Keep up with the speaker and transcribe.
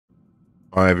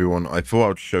Hi everyone, I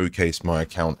thought I'd showcase my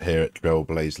account here at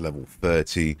Trailblaze level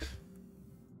 30.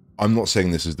 I'm not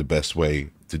saying this is the best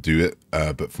way to do it,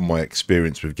 but from my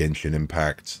experience with Genshin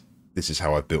Impact, this is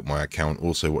how I built my account.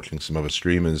 Also watching some other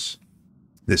streamers,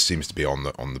 this seems to be on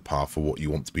the path for what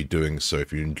you want to be doing. So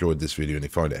if you enjoyed this video and you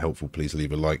find it helpful, please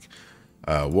leave a like.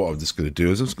 What I'm just going to do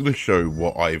is I'm just going to show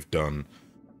what I've done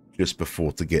just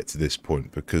before to get to this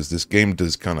point, because this game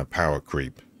does kind of power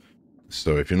creep.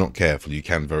 So if you're not careful, you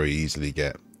can very easily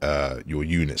get your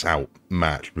units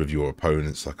outmatched with your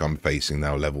opponents. Like I'm facing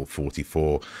now level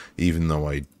 44, even though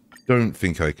I don't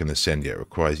think I can ascend yet. It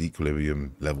requires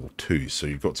equilibrium level 2. So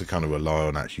you've got to kind of rely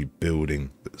on actually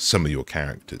building some of your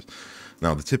characters.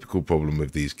 Now, the typical problem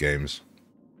with these games,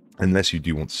 unless you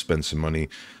do want to spend some money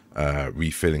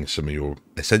refilling some of your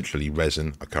essentially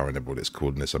resin, I can't remember what it's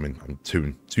called in this. I mean, I'm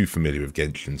too familiar with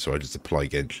Genshin, so I just apply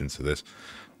Genshin to this.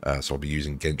 So I'll be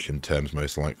using Genshin terms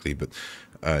most likely, but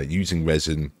using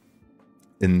resin,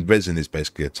 and resin is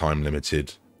basically a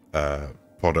time-limited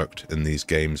product in these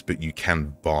games, but you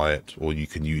can buy it or you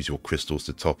can use your crystals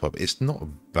to top up. It's not a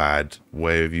bad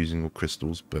way of using your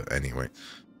crystals, but anyway.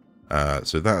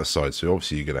 So that aside, so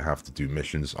obviously you're going to have to do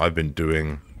missions. I've been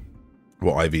doing,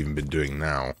 what I've even been doing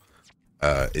now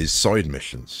is side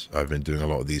missions. I've been doing a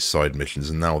lot of these side missions,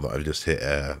 and now that I've just hit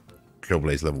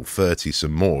Trailblaze level 30,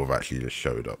 some more have actually just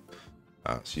showed up.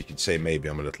 So you could say maybe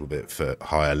I'm a little bit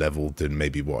higher level than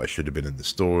maybe what I should have been in the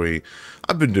story.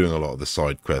 I've been doing a lot of the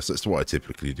side quests. That's what I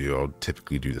typically do. I'll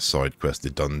typically do the side quests,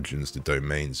 the dungeons, the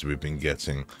domains we've been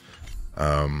getting,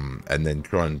 and then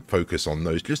try and focus on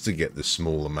those just to get the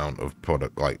small amount of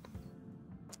product, like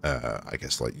I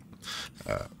guess like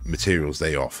materials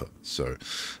they offer. So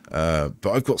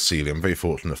but I've got Sealy. I'm very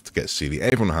fortunate enough to get Sealy.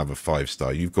 Everyone will have a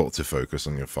 5-star. You've got to focus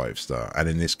on your 5-star, and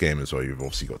in this game as well, you've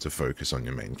obviously got to focus on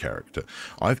your main character.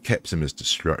 I've kept him as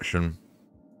Destruction.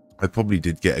 I probably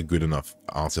did get a good enough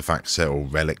artifact set or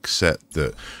relic set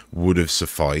that would have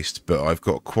sufficed, but I've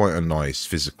got quite a nice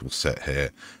physical set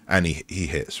here, and he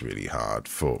hits really hard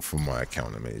for my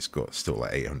account. I mean, he's got still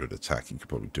like 800 attack. He could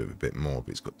probably do a bit more, but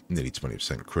he's got nearly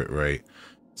 20% crit rate,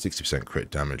 60% crit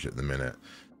damage at the minute.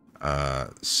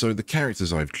 So the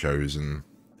characters I've chosen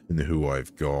and who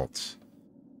I've got,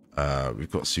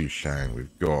 we've got Su Shang,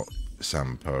 we've got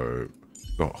Sampo,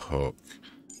 we've got Hook.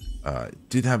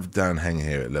 Did have Dan Heng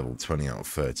here at level 20 out of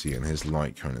 30, and his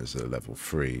light cone is at level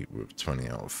 3 with 20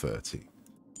 out of 30.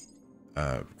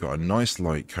 We've got a nice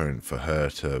light cone for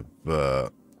Herta, but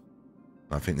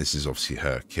I think this is obviously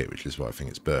her kit, which is why I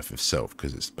think it's Birth of Self,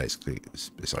 because it's basically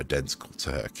it's identical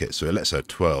to her kit, so it lets her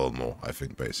twirl more, I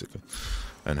think, basically,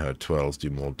 and her twirls do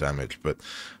more damage. But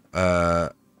I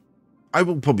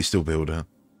will probably still build her.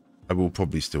 I will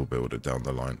probably still build her down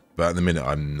the line, but at the minute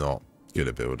I'm not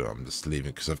gonna build her. I'm just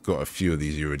leaving because I've got a few of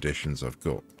these editions. I've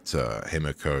got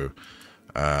Himiko,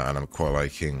 and I'm quite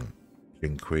liking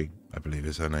Jinkui, I believe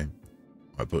is her name.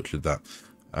 I butchered that.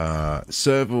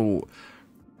 Serval,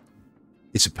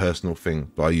 it's a personal thing,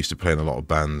 but I used to play in a lot of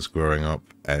bands growing up,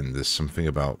 and there's something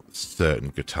about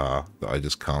certain guitar that I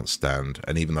just can't stand.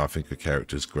 And even though I think the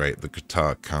character's great, the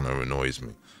guitar kind of annoys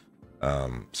me.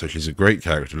 So she's a great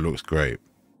character, looks great,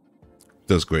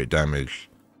 does great damage.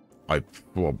 I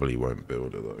probably won't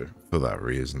build it though for that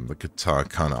reason. The guitar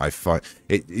kind of, I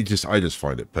just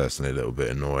find it personally a little bit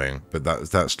annoying, but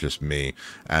that's just me.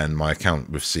 And my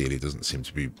account with Sealy doesn't seem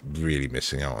to be really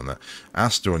missing out on that.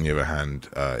 Asta, on the other hand,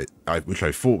 which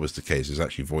I thought was the case, is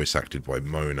actually voice acted by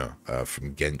Mona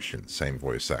from Genshin, same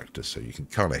voice actor, so you can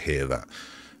kind of hear that.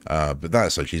 But that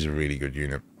aside, she's a really good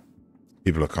unit.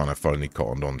 People are kind of finally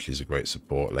cottoned on. She's a great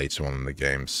support later on in the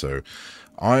game. So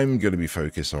I'm going to be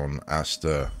focused on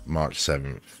Asta March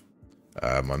 7th,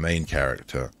 my main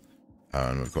character.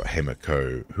 And we've got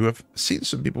Himiko, who I've seen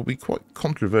some people be quite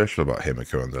controversial about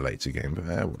Himiko in the later game, but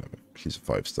whatever. She's a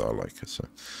 5-star like her. So.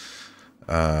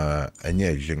 And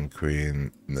yeah, Jinkui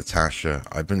and Natasha.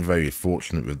 I've been very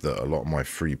fortunate with a lot of my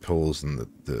free pulls and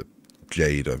the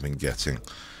Jade I've been getting.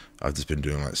 I've just been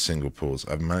doing like single pulls.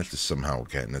 I've managed to somehow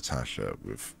get Natasha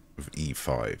with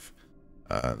E5.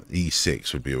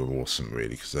 E6 would be awesome, really,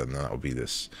 because then that would be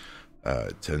this,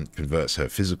 converts her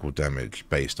physical damage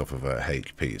based off of her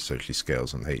HP, so she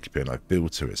scales on HP, and I've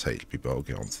built her its HP, but I'll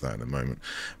get onto that in a moment.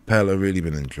 Pella, really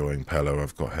been enjoying Pella.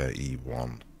 I've got her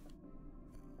E1.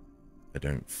 I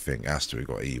don't think Asta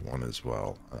got E1 as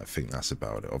well. I think that's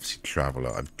about it. Obviously,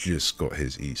 Traveler, I've just got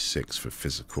his E6 for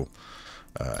physical.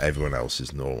 Everyone else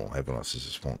is normal. Everyone else is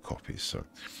just 1 copy. So,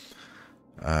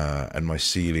 and my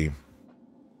Sealy,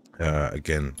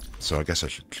 again. So I guess I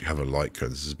should have a light cone.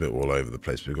 This is a bit all over the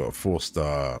place. We've got a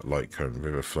 4-star light cone.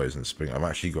 River flows in spring. I've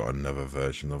actually got another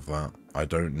version of that. I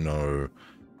don't know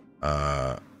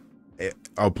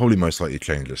I'll probably most likely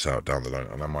change this out down the line,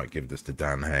 and I might give this to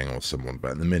Dan Hang or someone,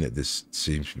 but at the minute this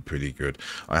seems to be pretty good.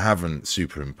 I haven't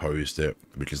superimposed it,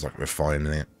 which is like refining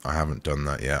it. I haven't done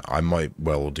that yet. I might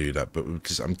well do that, but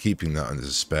because I'm keeping that as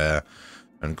a spare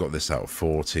and got this out of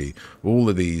 40. All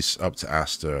of these up to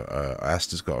Asta.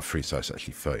 Asta's got a free size,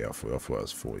 actually 30 out of 40, I thought it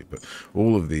was 40, but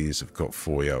all of these have got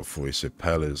 40 out of 40. So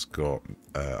Pella's got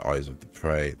Eyes of the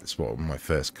Prey. That's one of my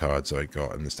first cards I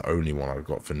got, and it's the only one I've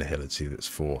got for Nihility that's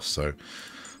forced, so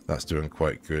that's doing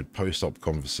quite good. Post-op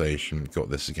Conversation, got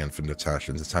this again for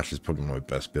Natasha. Natasha's probably one of my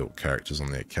best built characters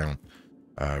on the account.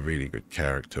 Really good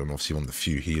character, and obviously one of the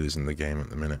few healers in the game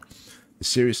at the minute. The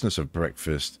Seriousness of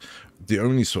Breakfast, the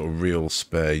only sort of real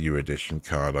spare U edition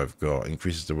card I've got,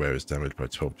 increases the wearer's damage by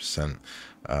 12%,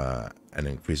 and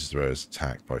increases the wearer's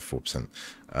attack by 4%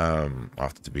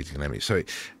 after defeating an enemy. So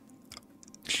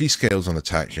she scales on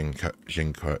attack,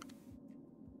 Jinkui,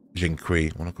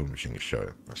 well, I call him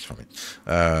Jinsho, that's funny.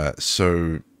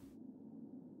 So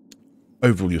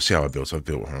overall, you'll see how I built. I've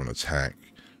built her on attack.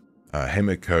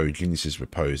 Himiko, Genius's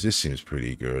Repose, this seems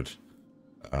pretty good.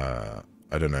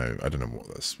 I don't know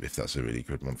if that's a really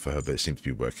good one for her, but it seems to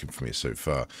be working for me so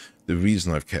far. The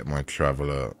reason I've kept my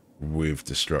Traveler with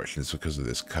Destruction is because of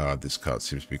this card. This card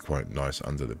seems to be quite nice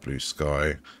under the blue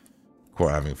sky.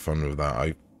 Quite having fun with that.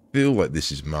 I feel like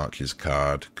this is March's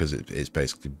card because it's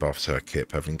basically buffs her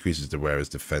kit. Have increases the wearer's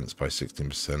defense by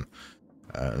 16%,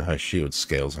 and her shield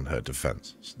scales on her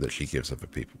defense that she gives other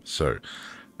people. So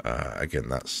again,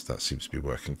 that seems to be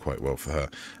working quite well for her.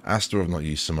 Asta I've not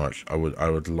used so much. I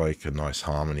would like a nice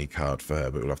Harmony card for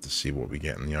her, but we'll have to see what we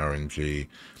get in the RNG.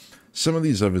 Some of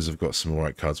these others have got some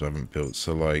alright cards I haven't built.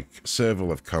 So like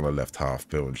Serval I've kind of left half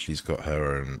built, and she's got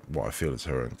her own, what I feel is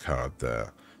her own card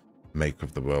there. Make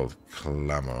of the World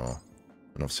Clamor,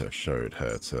 and obviously I showed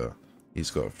her to.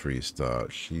 He's got a 3-star.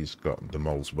 She's got the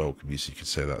Mole's Welcome. So you could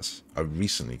say that's. I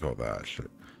recently got that actually.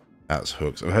 That's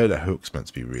Hooks. I've heard that Hooks meant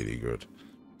to be really good.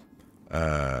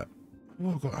 I've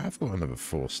got another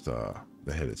 4-star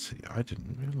Nihility. I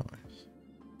didn't realise.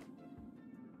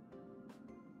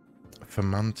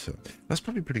 Fermanta. That's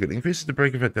probably pretty good. Increases the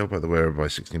break effect dealt by the wearer by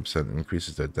 16%.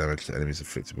 Increases their damage to enemies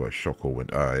afflicted by shock or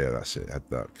wind. Oh yeah, that's it. Add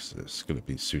that because it's going to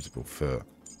be suitable for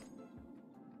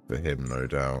him, no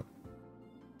doubt.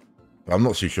 But I'm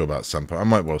not too sure about Sampo. I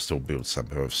might well still build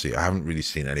Sampo. Obviously, I haven't really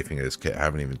seen anything of this kit. I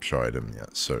haven't even tried them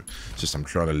yet. So it's just I'm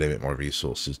trying to limit my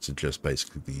resources to just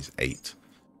basically these 8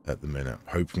 at the minute.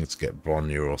 I'm hoping to get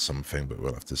Bronya or something, but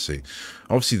we'll have to see.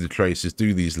 Obviously, the traces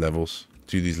do these levels.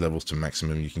 Do these levels to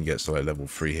maximum. You can get to like level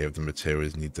 3 here of the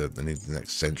materials. They need the next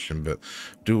extension, but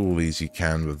do all these you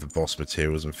can with the boss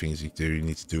materials and things you do. You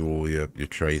need to do all your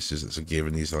traces. It's a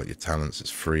given. These are like your talents.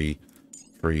 It's free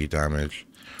damage.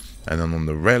 And then on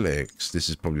the relics, this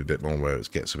is probably a bit more where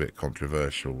it gets a bit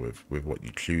controversial with what you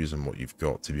choose and what you've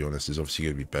got. To be honest, there's obviously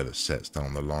going to be better sets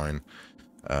down the line,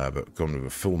 but gone with a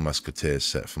full musketeer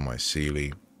set for my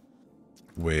Sealy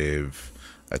with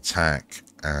attack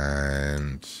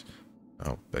and.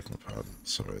 Oh, beg my pardon.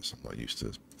 Sorry, I'm not used to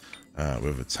this.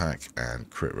 With attack and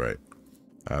crit rate.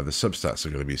 The substats are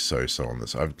going to be so on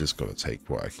this. I've just got to take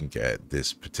what I can get at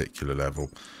this particular level.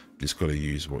 Just got to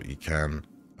use what you can.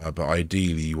 But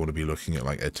ideally, you want to be looking at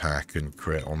like attack and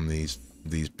crit on these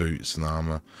boots and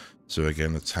armor. So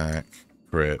again, attack,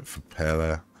 crit for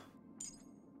Pella.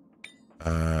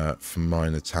 For my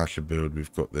Natasha build,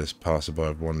 we've got this Passerby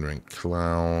of Wandering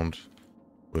Cloud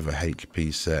with a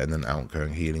HP set and then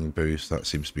outgoing healing boost. That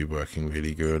seems to be working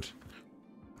really good.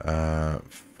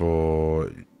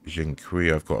 For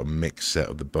Jinkui, I've got a mixed set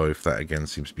of the both. That again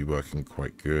seems to be working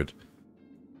quite good.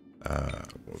 What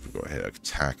have we got here?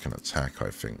 Attack and attack, I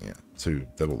think. Yeah, 2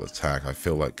 double attack. I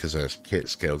feel like because there's kit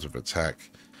scales of attack,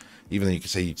 even though you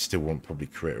could say you'd still want probably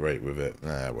crit rate with it.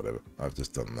 Nah, whatever. I've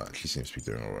just done that. She seems to be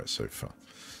doing alright so far.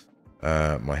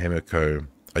 My Himiko.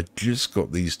 I just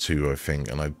got these 2, I think,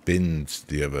 and I binned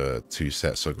the other 2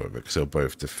 sets I got because they're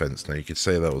both defense. Now, you could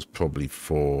say that was probably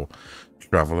for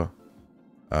Traveler.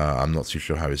 I'm not too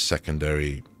sure how his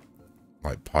secondary,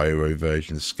 like, Pyro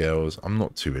version scales. I'm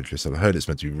not too interested. I heard it's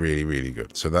meant to be really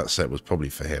good. So that set was probably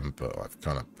for him, but I've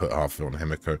kind of put half of it on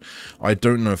Himiko. I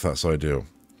don't know if that's ideal.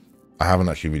 I haven't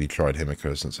actually really tried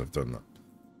Himiko since I've done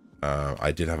that.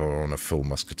 I did have her on a full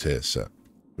Musketeer set,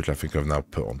 which I think I've now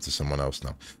put onto someone else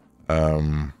now.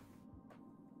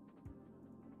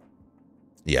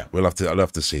 Yeah, I'll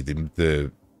have to see.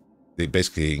 It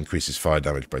basically increases fire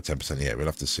damage by 10%. Yeah, we'll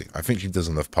have to see. I think she does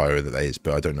enough pyro that is,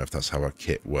 but I don't know if that's how her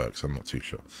kit works. I'm not too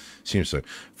sure. Seems so.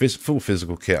 Full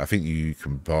physical kit. I think you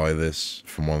can buy this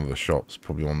from one of the shops,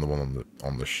 probably on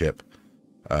the ship.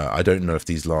 I don't know if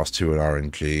these last two are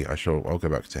RNG. I'll go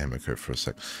back to Himiko for a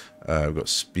sec. We've got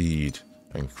speed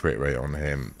and crit rate on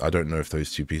him. I don't know if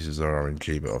those two pieces are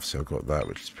RNG, but obviously I've got that,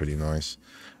 which is pretty nice.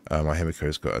 My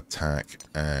Himiko's got attack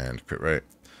and crit rate.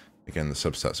 Again, the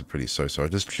substats are pretty so. I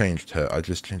just changed her. I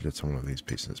just changed her to one of these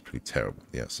pieces. It's pretty terrible.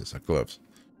 Yes, it's her gloves.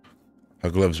 Her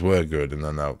gloves were good, and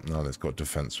then now it's got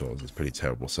defense rolls. It's pretty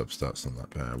terrible substats on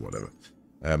that. Whatever.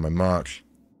 My march.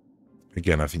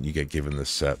 Again, I think you get given this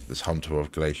set, this Hunter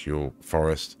of Glacial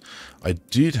Forest. I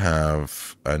did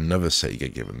have another set you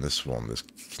get given, this one, this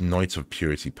Knight of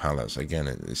Purity Palace. Again,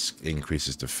 it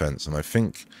increases defense, and I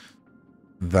think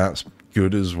that's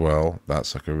good as well.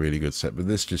 That's like a really good set, but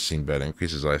this just seemed better.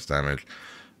 Increases ice damage.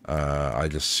 I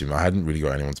just assume I hadn't really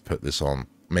got anyone to put this on.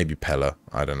 Maybe Pella,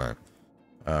 I don't know.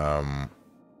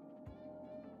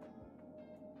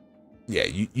 Yeah,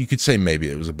 you could say maybe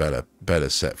it was a better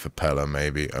set for Pella,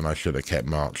 maybe, and I should have kept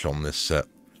March on this set,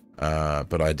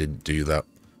 but I didn't do that.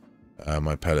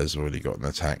 My Pella's already got an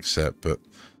attack set, but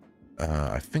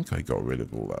I think I got rid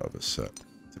of all that other set,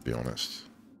 to be honest.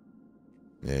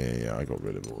 Yeah, I got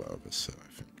rid of all that other set,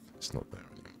 I think. It's not there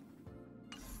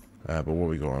anymore. But what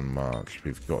we got on March,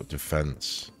 we've got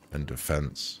defense and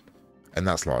defense. And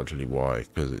that's largely why,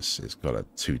 because it's got a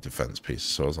 2 defense pieces.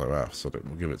 So I was like, wow, so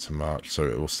we'll give it to March, so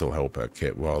it will still help her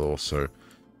kit while also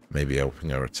maybe helping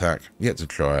her attack. Yet to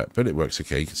try it, but it works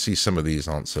okay. You can see some of these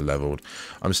aren't so leveled.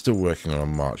 I'm still working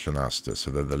on March and Asta,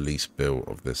 so they're the least built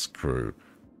of this crew.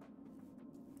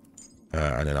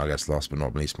 And then I guess last but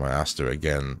not least, my Asta,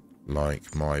 again,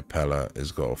 like my Pella,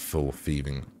 has got a full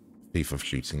thief of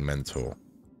shooting mentor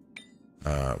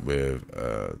with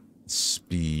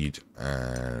speed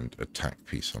and attack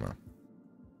piece on her.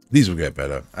 These will get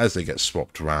better as they get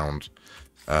swapped around.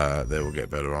 They will get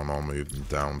better on. I'll move them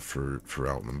down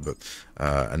throughout them. But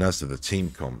and as to the team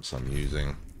comps I'm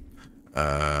using, what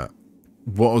I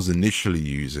was initially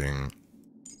using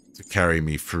to carry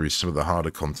me through some of the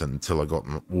harder content until I got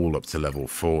them all up to level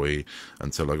 40,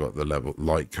 until I got the level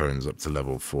light cones up to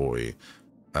level 40.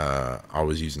 I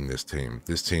was using this team.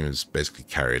 This team has basically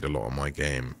carried a lot of my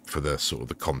game for the sort of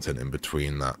the content in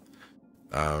between that.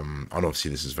 And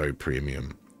obviously this is very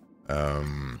premium.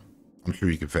 I'm sure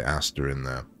you can fit Asta in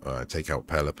there. Take out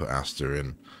Pella, put Asta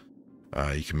in.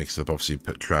 You can mix it up, obviously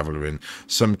put Traveler in.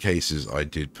 Some cases I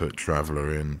did put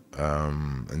Traveler in.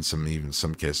 And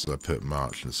some cases I put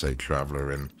March and say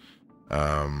Traveler in.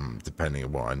 Depending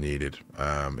on what I needed.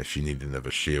 If you need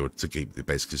another shield to keep the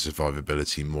basically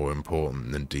survivability more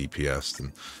important than DPS,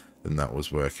 then that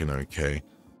was working okay.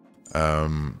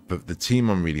 But the team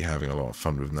I'm really having a lot of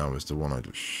fun with now is the one I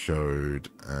just showed.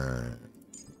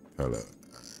 Pella,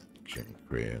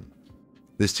 Korean.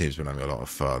 This team's been having a lot of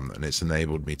fun, and it's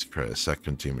enabled me to create a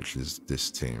second team, which is this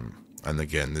team. And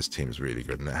again, this team is really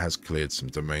good, and it has cleared some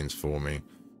domains for me.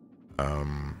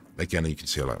 Again, you can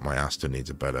see like my Asta needs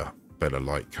a better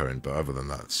light cone, but other than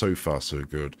that, so far so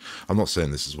good. I'm not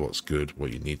saying this is what's good,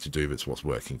 what you need to do, but it's what's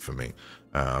working for me,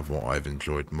 what I've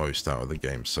enjoyed most out of the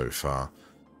game so far.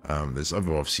 There's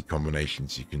other obviously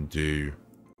combinations you can do.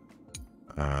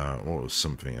 What was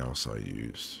something else I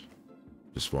used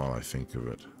just while I think of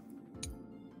it?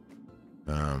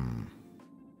 I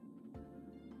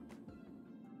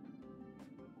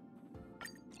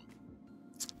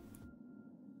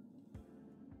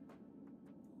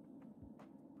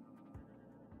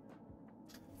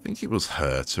think it was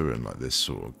Herta in like this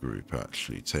sort of group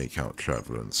actually. Take out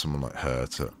Traveler, and someone like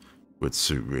Herta would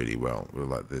suit really well with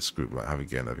like this group, like having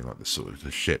like this sort of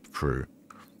the ship crew.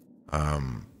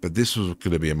 But this was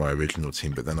going to be in my original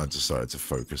team, but then I decided to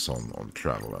focus on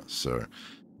Traveler. So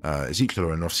it's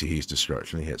HDD, and obviously he's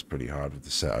destruction. He hits pretty hard with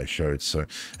the set I showed. So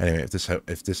anyway,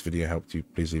 if this video helped you,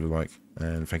 please leave a like,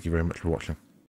 and thank you very much for watching.